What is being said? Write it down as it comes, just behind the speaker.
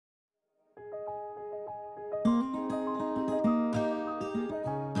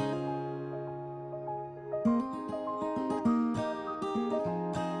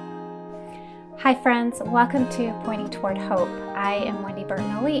Hi friends, welcome to Pointing Toward Hope. I am Wendy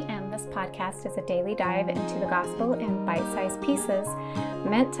Bertinoli, and this podcast is a daily dive into the gospel in bite-sized pieces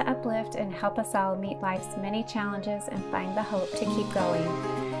meant to uplift and help us all meet life's many challenges and find the hope to keep going.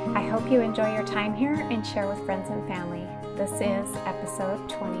 I hope you enjoy your time here and share with friends and family. This is episode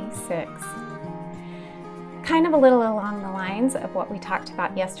 26. Kind of a little along the lines of what we talked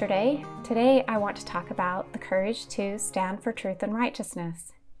about yesterday. Today I want to talk about the courage to stand for truth and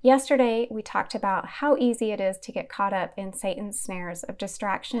righteousness. Yesterday, we talked about how easy it is to get caught up in Satan's snares of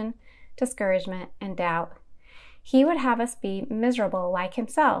distraction, discouragement, and doubt. He would have us be miserable like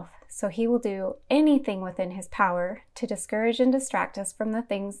himself, so he will do anything within his power to discourage and distract us from the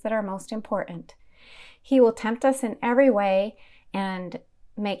things that are most important. He will tempt us in every way and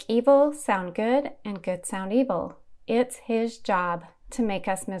make evil sound good and good sound evil. It's his job to make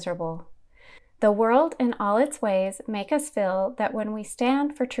us miserable. The world and all its ways make us feel that when we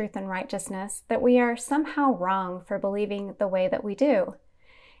stand for truth and righteousness, that we are somehow wrong for believing the way that we do.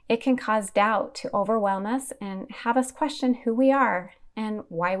 It can cause doubt to overwhelm us and have us question who we are and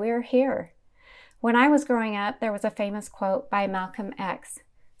why we are here. When I was growing up, there was a famous quote by Malcolm X,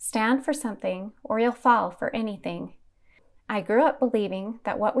 "Stand for something or you'll fall for anything." I grew up believing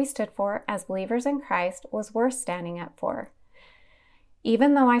that what we stood for as believers in Christ was worth standing up for.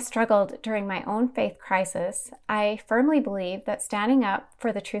 Even though I struggled during my own faith crisis, I firmly believe that standing up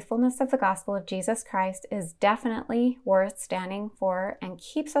for the truthfulness of the gospel of Jesus Christ is definitely worth standing for and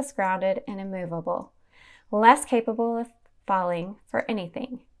keeps us grounded and immovable, less capable of falling for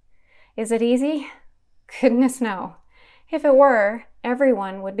anything. Is it easy? Goodness no. If it were,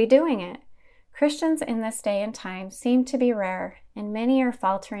 everyone would be doing it. Christians in this day and time seem to be rare, and many are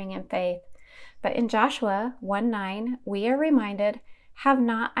faltering in faith. But in Joshua 1:9, we are reminded, "Have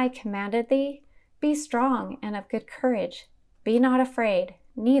not I commanded thee? Be strong and of good courage. Be not afraid,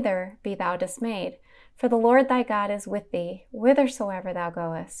 neither be thou dismayed, for the Lord thy God is with thee, whithersoever thou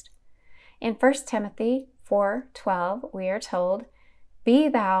goest." In 1 Timothy 4:12, we are told, "Be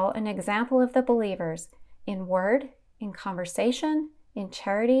thou an example of the believers, in word, in conversation, in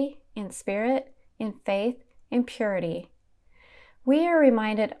charity, in spirit, in faith, in purity." We are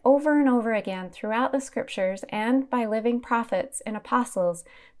reminded over and over again throughout the scriptures and by living prophets and apostles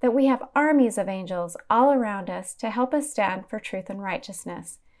that we have armies of angels all around us to help us stand for truth and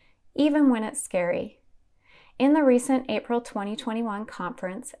righteousness, even when it's scary. In the recent April 2021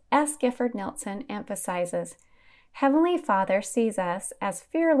 conference, S. Gifford Nielsen emphasizes, "Heavenly Father sees us as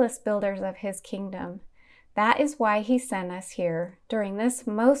fearless builders of his kingdom. That is why he sent us here during this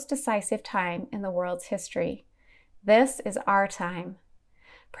most decisive time in the world's history. This is our time."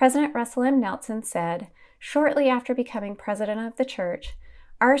 President Russell M. Nelson said, shortly after becoming president of the church,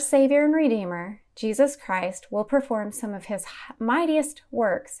 "Our Savior and Redeemer, Jesus Christ, will perform some of his mightiest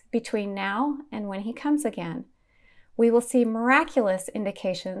works between now and when he comes again. We will see miraculous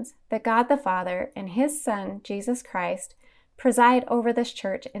indications that God the Father and his Son, Jesus Christ, preside over this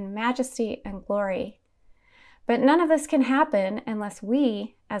church in majesty and glory. But none of this can happen unless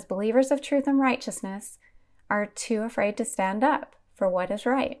we, as believers of truth and righteousness, are too afraid to stand up for what is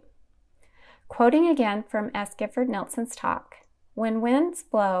right." Quoting again from S. Gifford Nielsen's talk, "When winds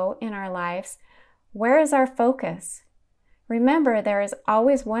blow in our lives, where is our focus? Remember, there is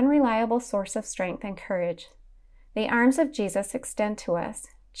always one reliable source of strength and courage. The arms of Jesus extend to us,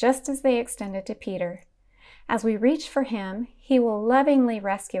 just as they extended to Peter. As we reach for him, he will lovingly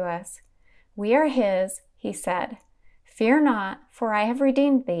rescue us. We are his, he said. Fear not, for I have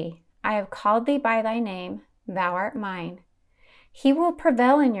redeemed thee. I have called thee by thy name. Thou art mine." He will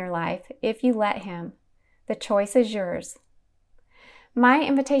prevail in your life if you let him. The choice is yours. My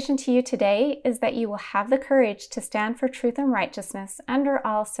invitation to you today is that you will have the courage to stand for truth and righteousness under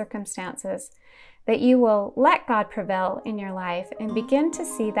all circumstances, that you will let God prevail in your life and begin to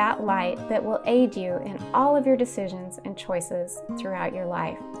see that light that will aid you in all of your decisions and choices throughout your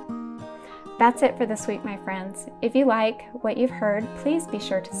life. That's it for this week, my friends. If you like what you've heard, please be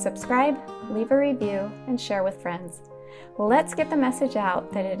sure to subscribe, leave a review, and share with friends. Let's get the message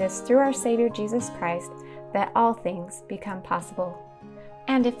out that it is through our Savior Jesus Christ that all things become possible.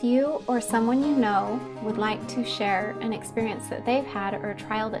 And if you or someone you know would like to share an experience that they've had or a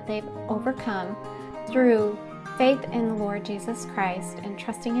trial that they've overcome through faith in the Lord Jesus Christ and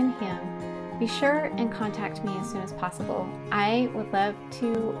trusting in him, be sure and contact me as soon as possible. I would love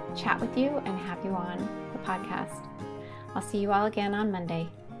to chat with you and have you on the podcast. I'll see you all again on Monday.